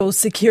Well,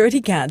 security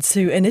guards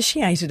who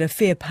initiated a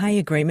fair pay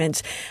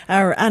agreement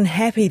are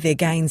unhappy their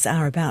gains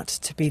are about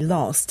to be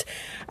lost.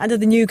 Under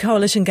the new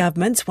coalition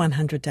government's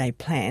 100-day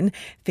plan,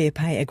 fair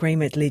pay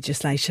agreement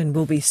legislation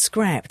will be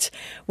scrapped.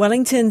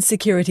 Wellington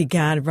security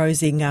guard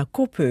Rosey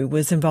Ngakopu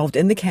was involved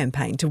in the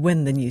campaign to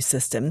win the new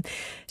system.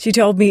 She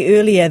told me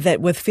earlier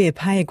that with fair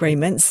pay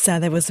agreements,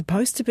 they were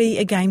supposed to be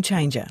a game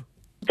changer.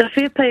 The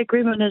Fair Pay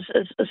Agreement is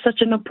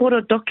such an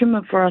important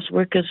document for us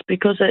workers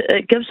because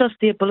it gives us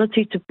the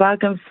ability to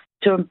bargain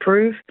to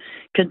improve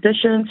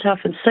conditions, health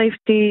and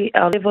safety,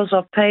 our levels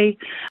of pay.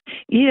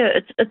 Yeah,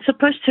 it's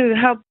supposed to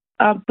help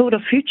build a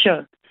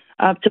future,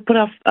 to put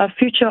a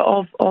future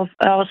of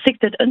our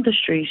sectored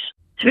industries.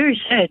 It's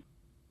very sad.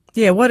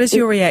 Yeah, what is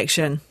your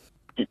reaction?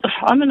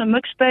 I'm in a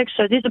mixed bag,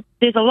 so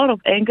there's a lot of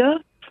anger,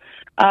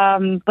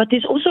 but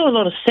there's also a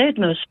lot of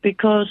sadness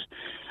because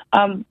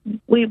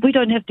we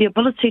don't have the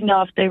ability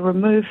now, if they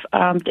remove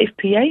the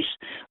FPAs,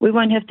 we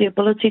won't have the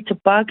ability to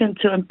bargain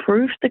to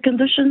improve the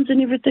conditions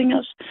and everything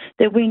else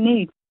that we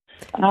need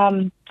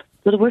for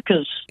the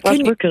workers,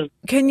 workers.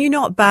 Can you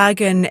not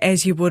bargain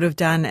as you would have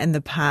done in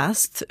the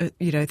past,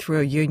 through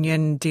a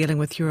union dealing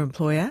with your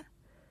employer?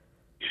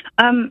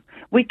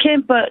 We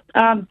can, but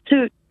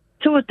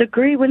to a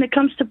degree when it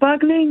comes to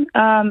bargaining.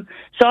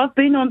 So I've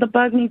been on the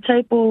bargaining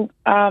table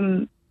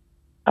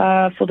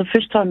for the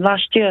first time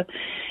last year,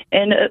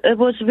 and it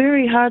was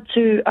very hard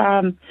to.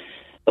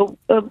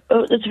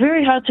 It's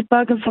very hard to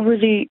bargain for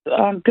really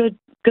good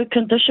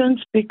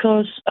conditions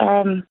because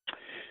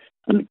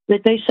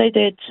they say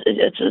that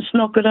it's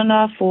not good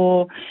enough,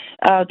 or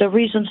the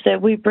reasons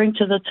that we bring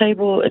to the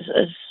table is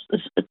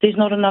there's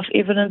not enough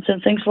evidence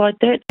and things like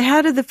that.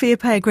 How did the Fair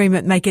Pay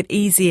Agreement make it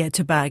easier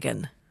to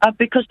bargain?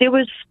 Because there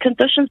was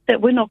conditions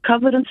that were not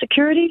covered in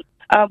security.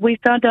 We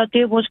found out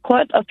there was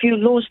quite a few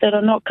laws that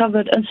are not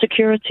covered in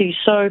security.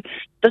 So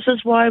this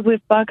is why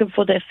we've bargained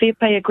for that fair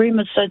pay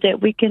agreement, so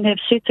that we can have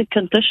certain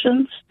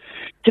conditions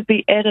to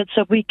be added,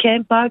 so we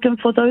can bargain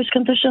for those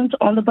conditions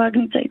on the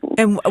bargaining table.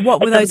 And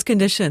what were those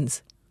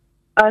conditions?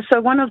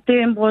 So one of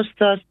them was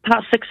the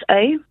Part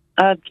 6A,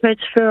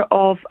 transfer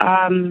of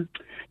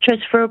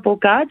transferable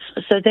guards.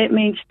 So that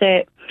means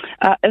that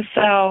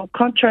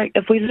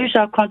if we lose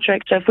our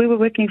contract, so if we were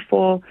working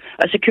for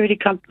a security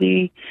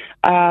company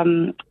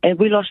and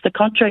we lost the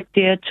contract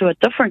there to a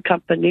different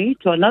company,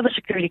 to another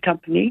security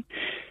company,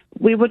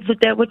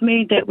 that would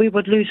mean that we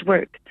would lose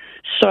work.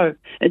 So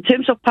in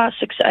terms of Part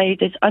 6A,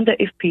 that's under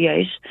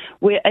FPAs,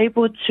 we're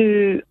able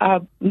to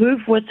move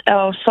with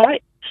our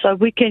site, so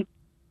we can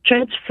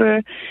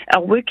transfer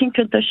our working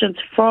conditions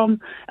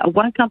from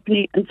one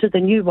company into the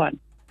new one.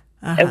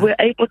 And we're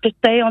able to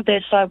stay on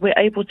that side, we're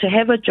able to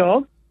have a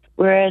job,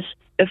 whereas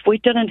if we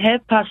didn't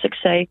have Part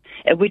 6A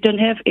and we didn't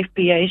have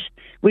FPAs,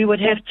 we would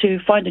have to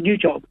find a new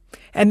job.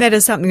 And that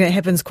is something that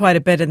happens quite a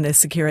bit in the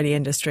security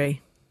industry.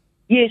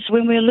 Yes,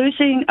 when we're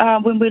losing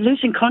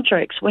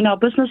contracts, when our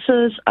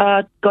businesses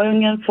are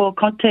going in for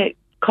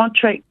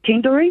contract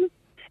tendering,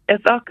 if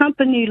our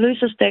company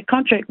loses that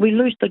contract, we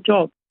lose the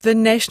job. The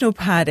National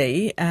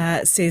Party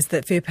says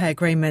that fair pay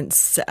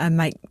agreements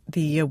make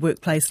the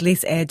workplace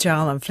less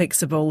agile and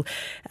flexible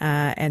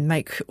and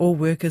make all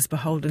workers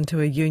beholden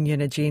to a union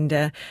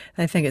agenda.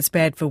 They think it's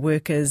bad for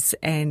workers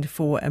and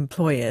for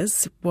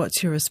employers.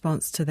 What's your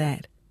response to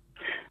that?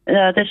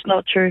 That's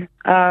not true.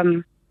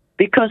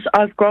 Because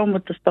I've grown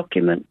with this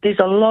document. There's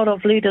a lot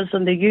of leaders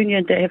in the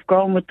union that have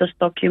grown with this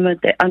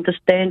document, that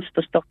understands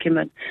this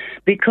document.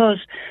 Because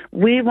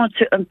we want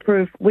to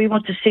improve, we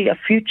want to see a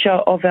future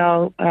of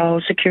our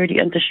security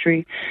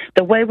industry.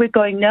 The way we're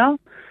going now,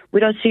 we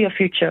don't see a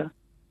future.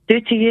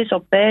 30 years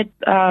of bad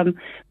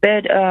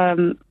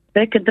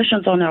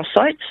conditions on our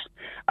sites.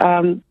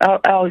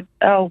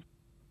 Our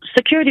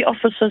security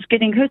officers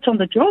getting hurt on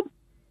the job.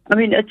 I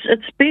mean,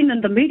 it's been in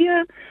the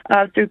media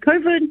through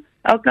COVID.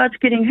 Our guards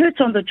getting hurt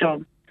on the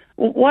job.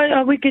 Why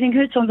are we getting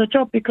hurt on the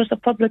job? Because the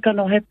public are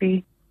not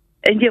happy.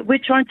 And yet we're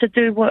trying to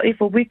do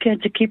whatever we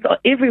can to keep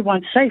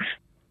everyone safe.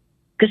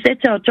 Because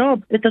that's our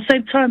job. At the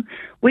same time,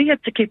 we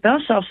have to keep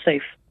ourselves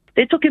safe.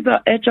 They're talking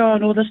about agile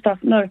and all this stuff.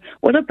 No.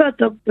 What about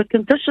the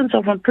conditions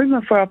of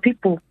improvement for our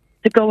people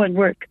to go and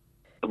work?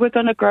 We're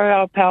going to grow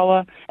our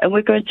power, and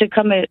we're going to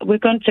come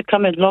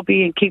and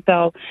lobby and keep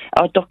our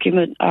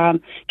document,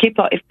 keep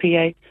our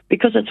FPA,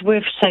 because it's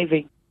worth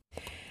saving.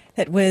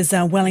 That was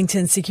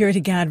Wellington security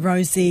guard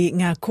Rosey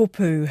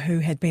Ngakopu, who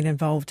had been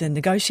involved in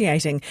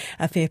negotiating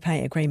a fair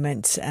pay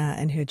agreement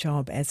in her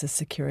job as a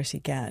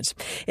security guard.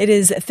 It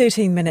is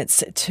 13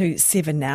 minutes to 7 now.